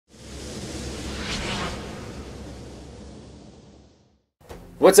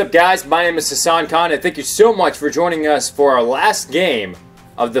What's up, guys? My name is Hassan Khan, and thank you so much for joining us for our last game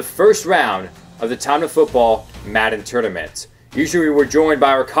of the first round of the Time of Football Madden Tournament. Usually we're joined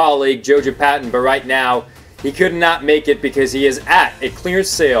by our colleague, Jojo Patton, but right now he could not make it because he is at a clearance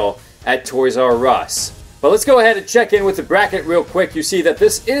sale at Toys R Us. But let's go ahead and check in with the bracket real quick. You see that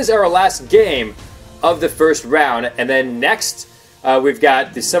this is our last game of the first round, and then next we've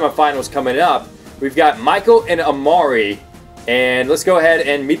got the semifinals coming up. We've got Michael and Omari, and let's go ahead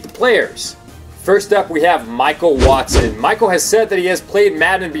and meet the players. First up, we have Michael Watson. Michael has said that he has played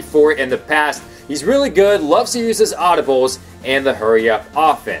Madden before in the past. He's really good, loves to use his audibles and the hurry-up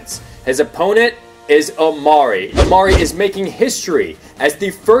offense. His opponent is Omari. Omari is making history as the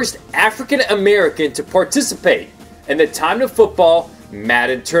first African-American to participate in the Time of Football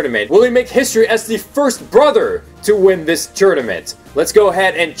Madden Tournament. Will he make history as the first brother to win this tournament? Let's go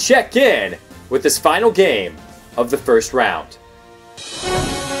ahead and check in with this final game of the first round.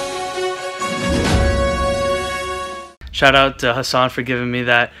 Shout out to Hassan for giving me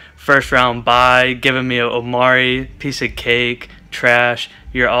that first round bye, giving me a Omari piece of cake, trash,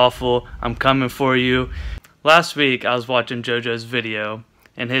 you're awful, I'm coming for you. Last week I was watching JoJo's video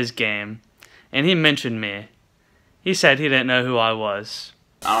in his game, and he mentioned me. He said he didn't know who I was.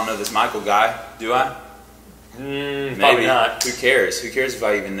 I don't know this Michael guy, do I? Maybe Maybe not. Who cares? Who cares if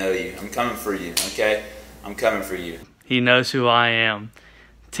I even know you? I'm coming for you, okay? I'm coming for you. He knows who I am.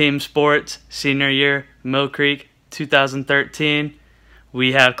 Team Sports, senior year, Mill Creek, 2013.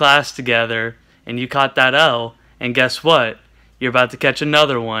 We had class together, and you caught that L, and guess what? You're about to catch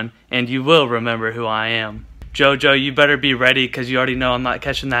another one, and you will remember who I am. JoJo, you better be ready, because you already know I'm not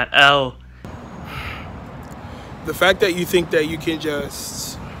catching that L. The fact that you think that you can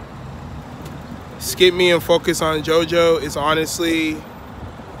just skip me and focus on JoJo is honestly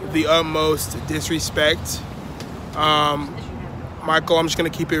the utmost disrespect. Michael, I'm just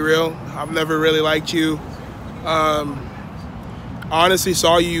gonna keep it real. I've never really liked you. I honestly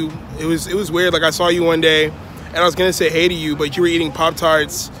saw you. It was weird. Like, I saw you one day, and I was gonna say hey to you, but you were eating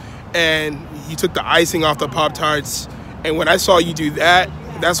Pop-Tarts, and you took the icing off the Pop-Tarts. And when I saw you do that,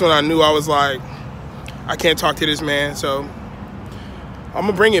 that's when I knew. I was like, I can't talk to this man. So I'm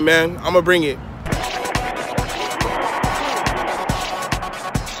gonna bring it, man. I'm gonna bring it.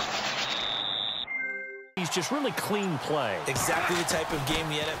 Just really clean play. Exactly the type of game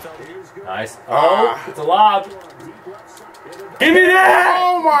the NFL. Nice. Oh, it's a lob. Give me that!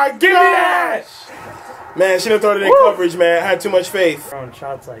 Oh my God! Give me that! Man, should have thrown it in coverage, man. I had too much faith. Throwing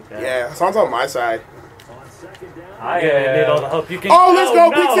shots like that. Yeah, sounds on my side. I need all the help you can. Oh, let's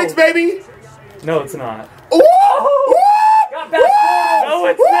go, pick six, baby! No, it's not. Ooh! Ooh! Got back. No,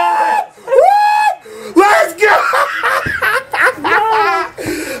 it's not! Woo! Let's go!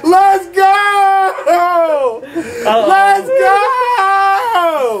 Let's go! Let's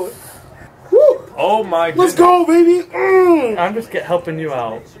go! Woo! Oh my goodness. Let's go, baby! I'm just helping you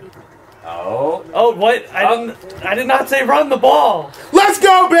out. Oh. Oh, what? I did not say run the ball. Let's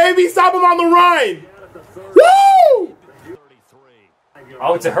go, baby! Stop him on the run! Woo!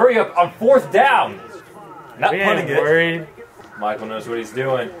 Oh, it's a hurry up on fourth down. Not We punting ain't it. worried. Michael knows what he's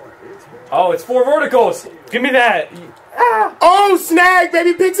doing. Oh, it's 4 verticals. Give me that. Oh, snag,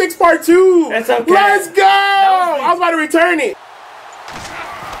 baby! Pick six part 2! That's okay. Let's go! I was about to return it.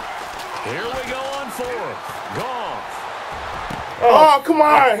 Here we go on fourth. Gone. Oh, come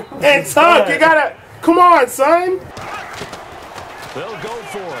on. And Tuck, you gotta... Come on, son. They'll go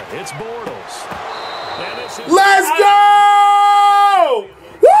for it. It's Bortles. And this is Let's go!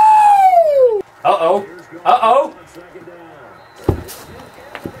 Woo! Uh-oh. Uh-oh.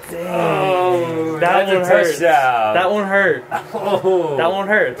 Oh, That's that one a hurts. touchdown. That one hurt. Oh. That one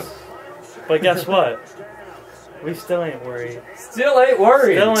hurts. But guess what? We still ain't worried. Still ain't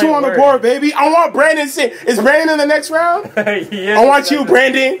worried. Still ain't 2 on the worried. board, baby. I want Brandon. Is Brandon in the next round? I want you,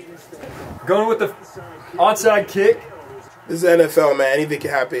 Brandon. Going with the onside kick. This is NFL, man. Anything can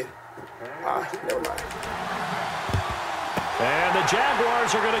happen. Never mind. And the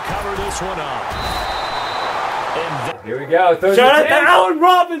Jaguars are going to cover this one up. And Here we go. Shout out to Allen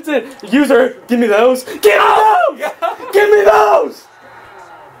Robinson. User, give me those. Give me those. Give me those.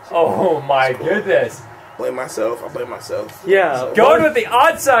 Oh my goodness. Blame myself. I blame myself. Yeah. Going with the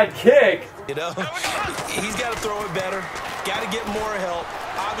onside kick. You know, he's got to throw it better. Got to get more help.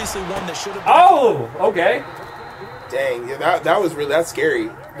 Obviously, one that should have. Oh, okay. Dang, yeah, that's scary.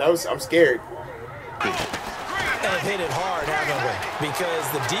 I'm scared. And hit it hard, haven't we? Because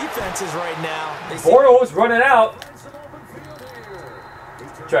the defenses right now. Bortles running out.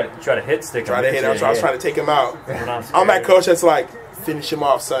 Try to hit stick him. I was trying to take him out. I'm that coach that's like, finish him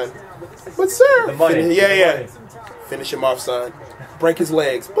off, son. But sir, The money. yeah. Finish him off, son. Break his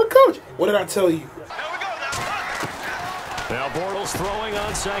legs. But, Coach, what did I tell you? Now Bortles throwing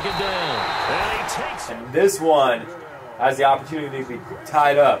on second down. And he takes it. And this one has the opportunity to be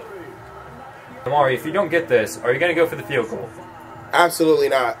tied up. Omari, if you don't get this, are you going to go for the field goal? Absolutely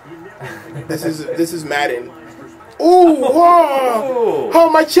not. This is Madden. Ooh, whoa! Oh,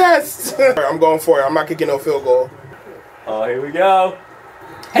 my chest! I'm going for it. I'm not kicking no field goal. Oh, here we go.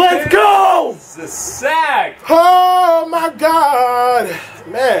 Let's go! It's a sack. Oh, my God.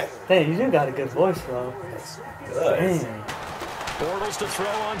 Man. Hey, you do got a good voice, though. Good. Dang. Bortles to throw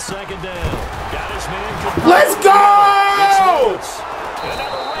on second down. Got his man. Let's go! And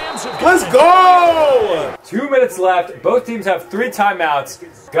now the Rams have Let's go! 2 minutes left. Both teams have 3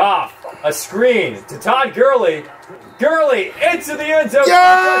 timeouts. Goff, a screen to Todd Gurley. Gurley into the end zone. Yo!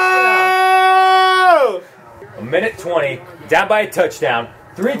 A minute 20. Down by a touchdown.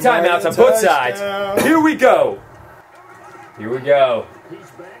 3 timeouts on both sides. Here we go. Here we go.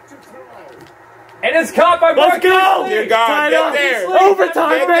 And it's caught by Mark. Let's go! Dear God, get there.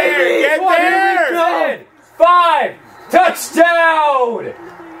 Overtime, baby! Get there. 5. Touchdown!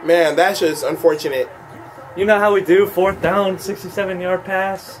 Man, that's just unfortunate. You know how we do, 4th down, 67-yard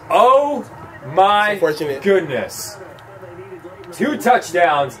pass? Oh my Unfortunate. goodness. 2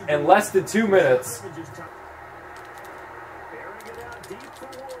 touchdowns in less than 2 minutes.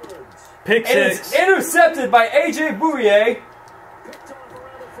 Pick And 6. it's intercepted by A.J. Bouye.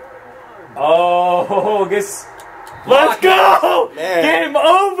 Oh, guess. Let's go! Man. Game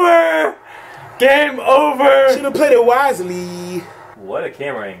over! Game over! Should have played it wisely. What a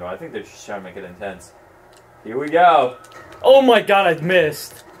camera angle. I think they're just trying to make it intense. Here we go. Oh my God, I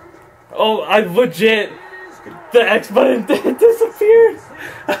missed. Oh, I legit. The X button disappeared.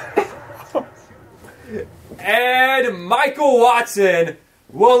 And Michael Watson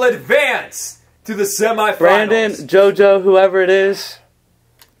will advance to the semifinals. Brandon, JoJo, whoever it is,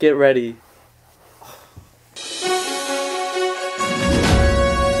 get ready.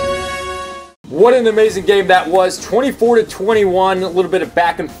 What an amazing game that was. 24-21, a little bit of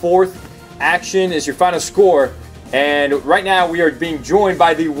back and forth action is your final score. And right now we are being joined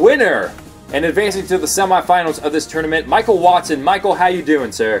by the winner and advancing to the semifinals of this tournament, Michael Watson. Michael, how you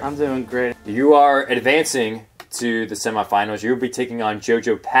doing, sir? I'm doing great. You are advancing to the semifinals. You'll be taking on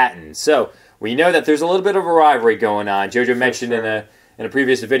JoJo Patton. So we know that there's a little bit of a rivalry going on. JoJo mentioned in a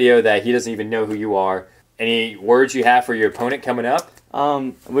previous video that he doesn't even know who you are. Any words you have for your opponent coming up?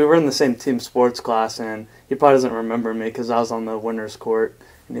 We were in the same team sports class, and he probably doesn't remember me because I was on the winner's court,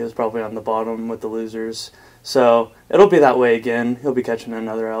 and he was probably on the bottom with the losers. So it'll be that way again. He'll be catching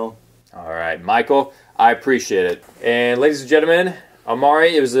another L. All right, Michael, I appreciate it. And ladies and gentlemen,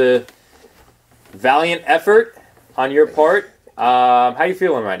 Omari, it was a valiant effort on your part. How are you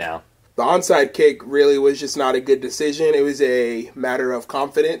feeling right now? The onside kick really was just not a good decision. It was a matter of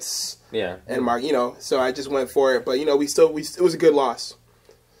confidence. Yeah. And Mark, so I just went for it. But it was a good loss.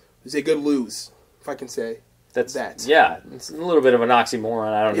 It was a good lose, if I can say. That's that. Yeah, it's a little bit of an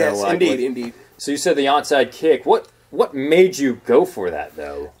oxymoron. I don't know. Yes, indeed. So you said the onside kick. What made you go for that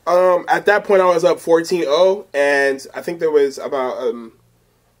though? At that point I was up 14-0, and I think there was about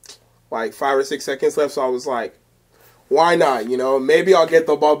 5 or 6 seconds left. So I was like, why not? Maybe I'll get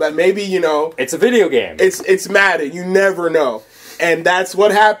the ball back. Maybe it's a video game. It's Madden. You never know. And that's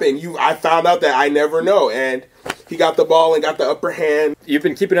what happened. I found out that I never know. And he got the ball and got the upper hand. You've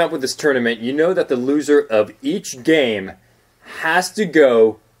been keeping up with this tournament. You know that the loser of each game has to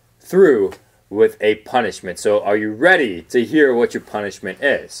go through with a punishment. So are you ready to hear what your punishment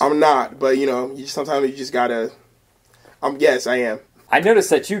is? I'm not, but sometimes you just gotta. Yes, I am. I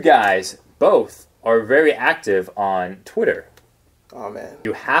noticed that you guys both are very active on Twitter. Oh man.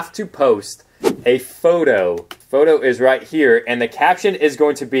 You have to post a photo. Photo is right here, and the caption is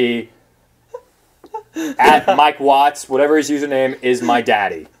going to be at Mike Watts, whatever his username is, my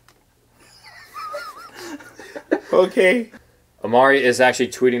daddy. Okay. Omari is actually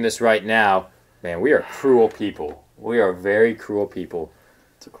tweeting this right now. Man, we are cruel people. We are very cruel people.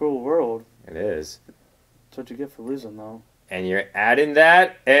 It's a cruel world. It is. That's what you get for losing, though. And you're adding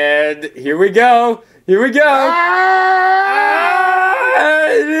that, and here we go. Here we go.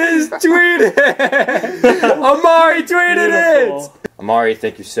 It is tweeted. Amari tweeted it. Amari,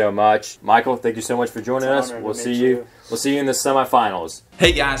 thank you so much. Michael, thank you so much for joining us. We'll see you. We'll see you in the semifinals.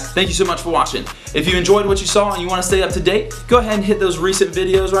 Hey guys, thank you so much for watching. If you enjoyed what you saw and you want to stay up to date, go ahead and hit those recent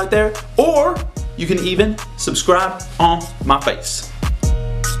videos right there, or you can even subscribe on my face.